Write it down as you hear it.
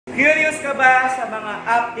Curious ka ba sa mga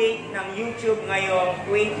update ng YouTube ngayong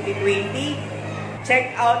 2020?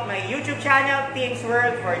 Check out my YouTube channel, Teens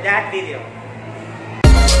World, for that video.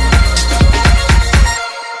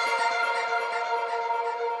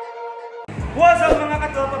 What's up mga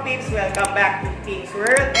katropa peeps? Welcome back to Teens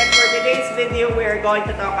World. And for today's video, we are going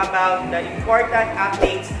to talk about the important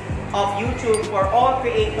updates of YouTube for all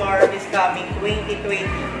creators this coming 2020.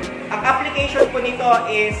 Ang application po nito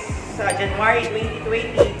is January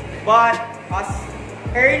 2020, but as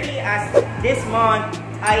early as this month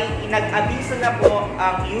ay nag-abiso na po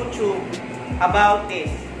ang YouTube about this.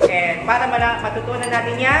 And para matutunan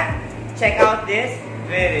natin yan, check out this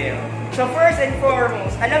video. So first and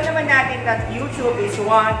foremost, alam naman natin that YouTube is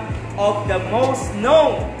one of the most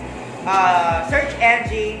known search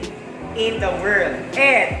engine in the world.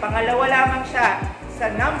 And pangalawa lamang siya sa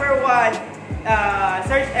 #1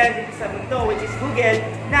 search engine sa mundo, which is Google,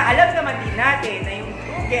 na alam naman din natin na yung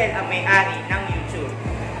Google ang may-ari ng YouTube.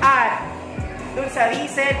 At dun sa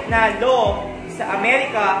recent na law sa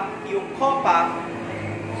Amerika, yung COPPA,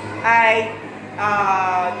 ay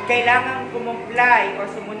kailangan comply or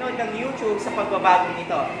sumunod ng YouTube sa pagbabago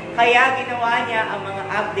nito. Kaya ginawa niya ang mga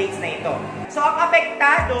updates na ito. So ang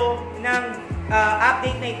apektado ng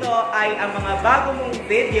update na ito ay ang mga bago mong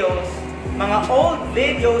videos, mga old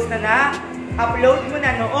videos na upload mo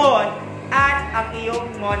na noon, at ang iyong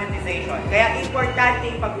monetization. Kaya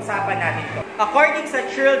importante pag-usapan natin ito. According sa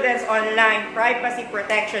Children's Online Privacy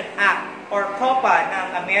Protection Act or COPPA ng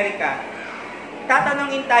Amerika,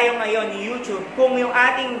 tatanungin tayo ngayon ni YouTube kung yung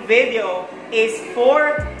ating video is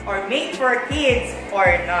for or made for kids or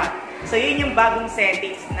not. So yun yung bagong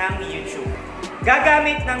settings ng YouTube.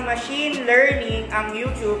 Gagamit ng machine learning ang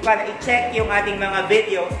YouTube para i-check yung ating mga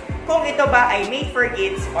videos kung ito ba ay made for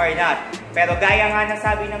kids or not. Pero gaya nga na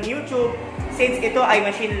sabi ng YouTube, since ito ay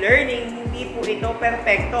machine learning, hindi po ito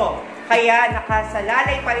perfecto. Kaya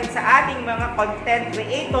nakasalalay pa rin sa ating mga content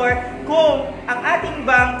creator kung ang ating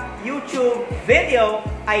bang YouTube video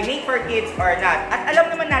ay made for kids or not. At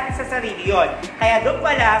alam naman natin sa sarili yon. Kaya doon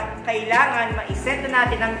pala, kailangan ma-set na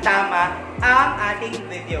natin ng tama ang ating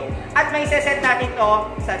video. At may set natin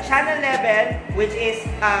to sa channel level, which is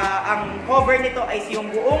ang cover nito ay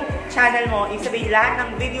yung buong channel mo. Ibig sabihin lahat ng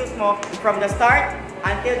videos mo from the start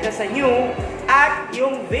until the sa new, at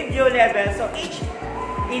yung video level. So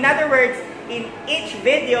in other words, in each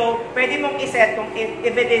video, pwede mong iset kung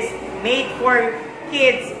if it is made for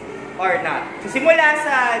kids or not. So simula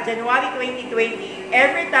sa January 2020,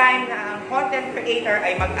 every time na ang content creator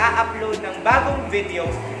ay mag-a-upload ng bagong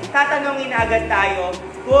videos, tatanungin na agad tayo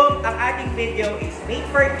kung ang ating video is made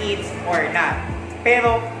for kids or not.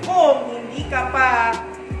 Pero kung hindi ka pa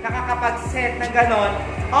nakakapag-set ng ganon,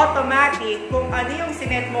 automatic kung ano yung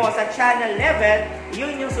sinet mo sa channel level,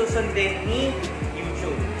 yun yung susundin ni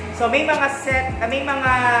YouTube. So may mga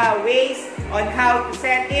ways on how to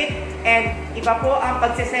set it, and iba po ang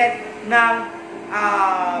pagsiset ng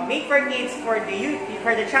made for kids for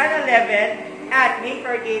the channel level at made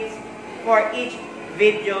for kids for each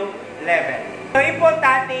video level. So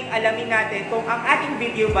importante alamin natin kung ang ating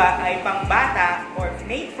video ba ay pangbata or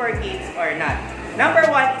made for kids or not. Number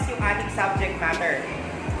 1 is yung ating subject matter.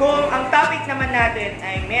 Kung ang topic naman natin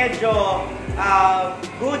ay medyo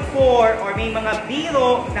good for or may mga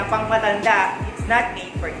biro na pangmatanda, it's not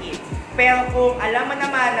made for kids. Pero kung alam mo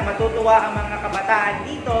naman na matutuwa ang mga kabataan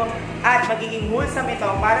dito at magiging wholesome ito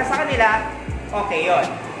para sa kanila, okay yon.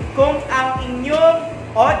 Kung ang inyong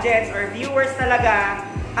audience or viewers talaga,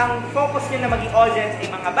 ang focus nyo na maging audience ay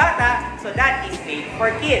mga bata, so that is made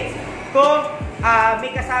for kids. Kung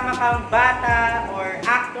may kasama kang bata or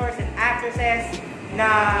actors and actresses na,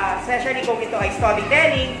 especially kung ito ay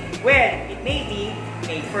storytelling, well, it may be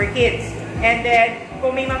made for kids. And then,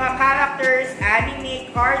 kung may mga characters, anime,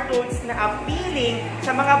 cartoons na appealing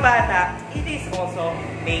sa mga bata, it is also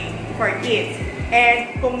made for kids.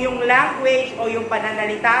 And kung yung language o yung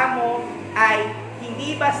pananalita mo ay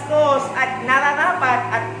hindi bastos at nararapat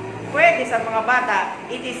at pwede sa mga bata,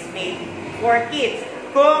 it is made for kids.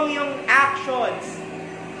 Kung yung actions,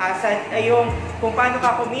 kung paano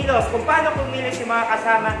ka kumilos, yung mga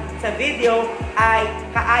kasama sa video ay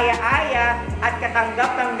kaaya-aya at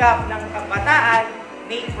katanggap-tanggap ng kabataan,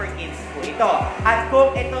 made for kids po ito. At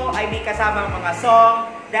kung ito ay may kasamang mga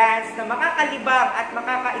song, dance na makakalibang at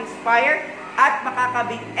makaka-inspire at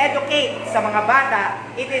makaka-educate sa mga bata,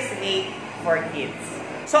 it is made for kids.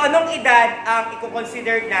 So anong edad ang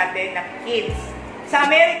i-consider natin na kids? Sa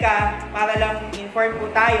Amerika, para lang inform po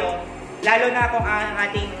tayo, lalo na kung ang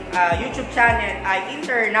ating YouTube channel ay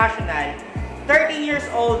international, 13 years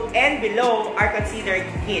old and below are considered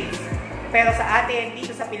kids. Pero sa atin,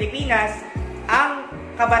 dito sa Pilipinas, ang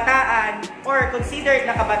kabataan or considered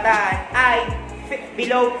na kabataan ay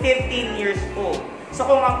below 15 years old. So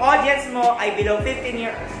kung ang audience mo ay below 15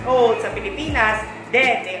 years old sa Pilipinas,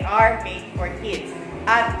 then they are made for kids.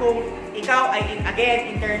 At kung ikaw ay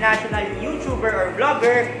again international YouTuber or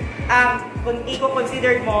vlogger, kung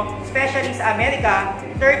i-consider mo, especially sa Amerika,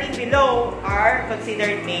 13 below are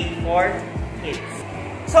considered made for kids.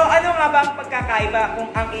 So ano nga ba ang pagkakaiba kung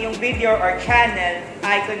ang iyong video or channel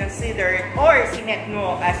ay considered or sinet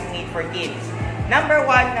mo as made for kids? Number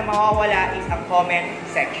one na mawawala is ang comment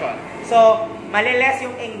section. So, maliles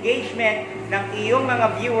yung engagement ng iyong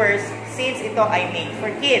mga viewers since ito ay made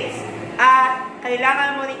for kids. At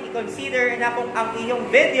kailangan mo rin i-consider na kung ang iyong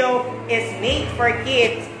video is made for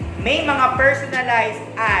kids, may mga personalized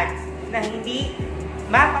ads na hindi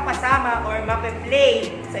mapapasama or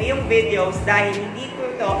mape-play sa iyong videos dahil hindi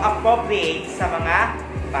ko ito appropriate sa mga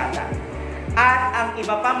bata. At ang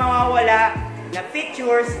iba pa mawawala na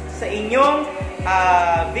features sa inyong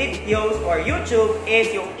videos or YouTube is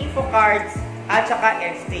yung info cards at saka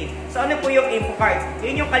end state. So ano po yung info cards?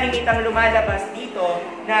 Yun yung kalimitang lumalabas dito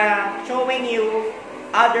na showing you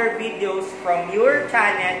other videos from your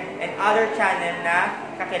channel and other channel na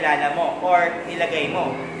kakilala mo or nilagay mo.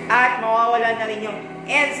 At mawawala na rin yung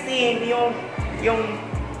end state, yung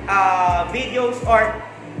videos or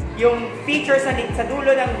yung features sa dulo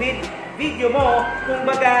ng video mo,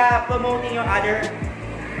 kumbaga promoting yung other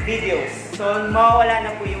videos. So, mawawala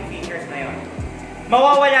na po yung features na yun.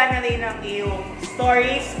 Mawawala na rin ang iyong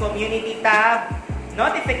stories, community tab,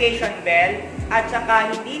 notification bell, at saka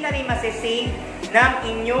hindi na rin masisave ng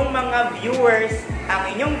inyong mga viewers ang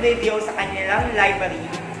inyong video sa kanilang library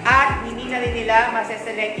at hindi na rin nila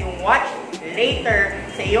maseselect yung watch later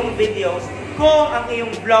sa iyong videos kung ang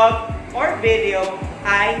iyong vlog or video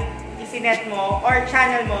ay isinet mo or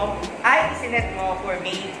channel mo ay isinet mo for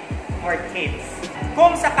made for kids.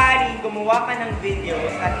 Kung sakaling gumawa ka ng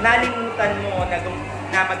videos at nalimutan mo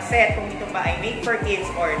na mag-set kung ito ba ay made for kids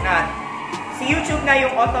or not, si YouTube na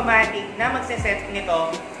yung automatic na magse-set nito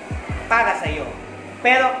para sa iyo.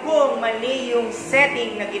 Pero kung mali yung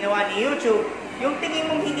setting na ginawa ni YouTube, yung tingin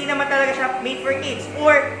mong hindi naman talaga siya made for kids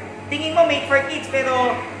or tingin mo made for kids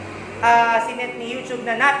pero sinet ni YouTube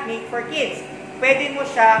na not made for kids, pwede mo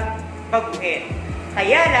siya baguhin.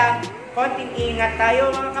 Kaya lang, konting ingat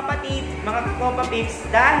tayo mga kapatid, mga ka-COPPA peeps,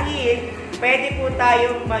 dahil pwede po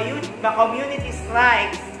tayong ma-community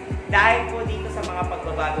strikes dahil po dito sa mga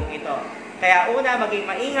pagbabagong ito. Kaya una, maging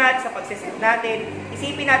maingat sa pagsiset natin.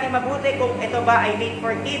 Isipin natin mabuti kung ito ba ay made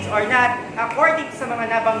for kids or not according sa mga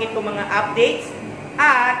nabanggit kong mga updates.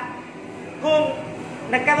 At kung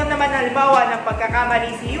nagkaroon naman halimbawa ng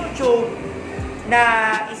pagkakamali si YouTube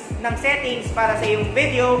ng settings para sa iyong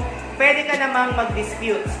video, pwede ka namang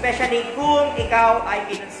mag-dispute, especially kung ikaw ay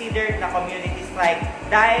considered na community strike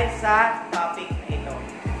dahil sa topic na ito.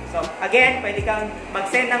 So, again, pwede kang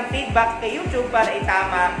mag-send ng feedback kay YouTube para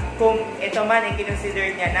itama kung ito man ay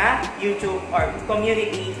considered niya na YouTube or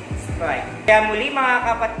community strike. Kaya muli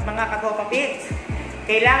mga ka-COPPA peeps,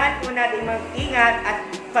 kailangan po natin mag-ingat at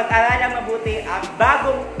pag-aralan mabuti ang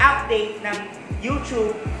bagong update ng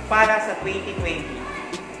YouTube para sa 2020.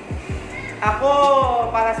 Ako,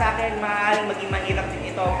 para sa akin, maaaring maging mahirap din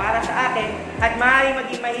ito para sa akin at maaaring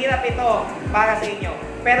maging mahirap ito para sa inyo.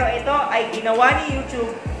 Pero ito ay ginawa ni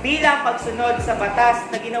YouTube bilang pagsunod sa batas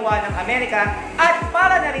na ginawa ng Amerika at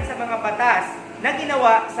para na rin sa mga batas na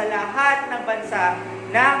ginawa sa lahat ng bansa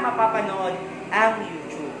na mapapanood ang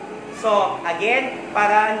YouTube. So, again,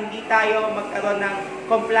 para hindi tayo magkaroon ng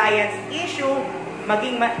compliance issue,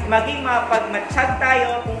 maging mapagmatsyag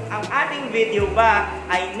tayo kung ang ating video ba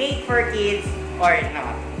ay made for kids or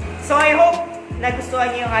not. So I hope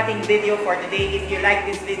nagustuhan niyo yung ating video for today. If you like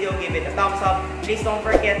this video, give it a thumbs up. Please don't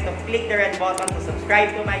forget to click the red button to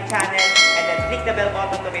subscribe to my channel and then click the bell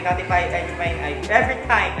button to be notified every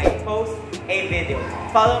time I post a video.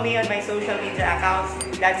 Follow me on my social media accounts.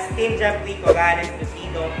 That's Team Jeffrey Corrales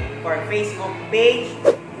Lucido for Facebook page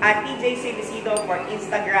at TJC Lucido for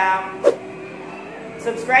Instagram.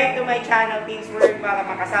 Subscribe to my channel, Peeps World, para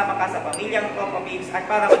makasama ka sa pamilyang COPPA Peeps at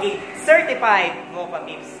para maging certified COPPA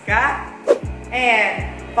Peeps ka. And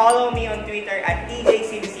follow me on Twitter at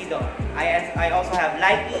TJC Lucido. I also have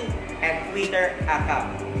Likey and Twitter account.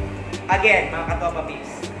 Again, mga ka-COPPA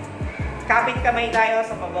Peeps, kapit kamay tayo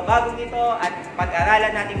sa pagbabagong ito at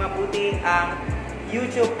pag-aralan natin mabuti ang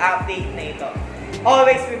YouTube update na ito.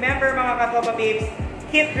 Always remember mga ka-COPPA Peeps,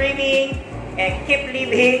 keep dreaming and keep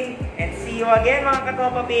living. And see you again mga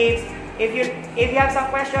ka-COPPA peeps. If you have some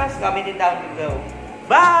questions, comment it down below.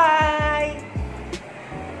 Bye!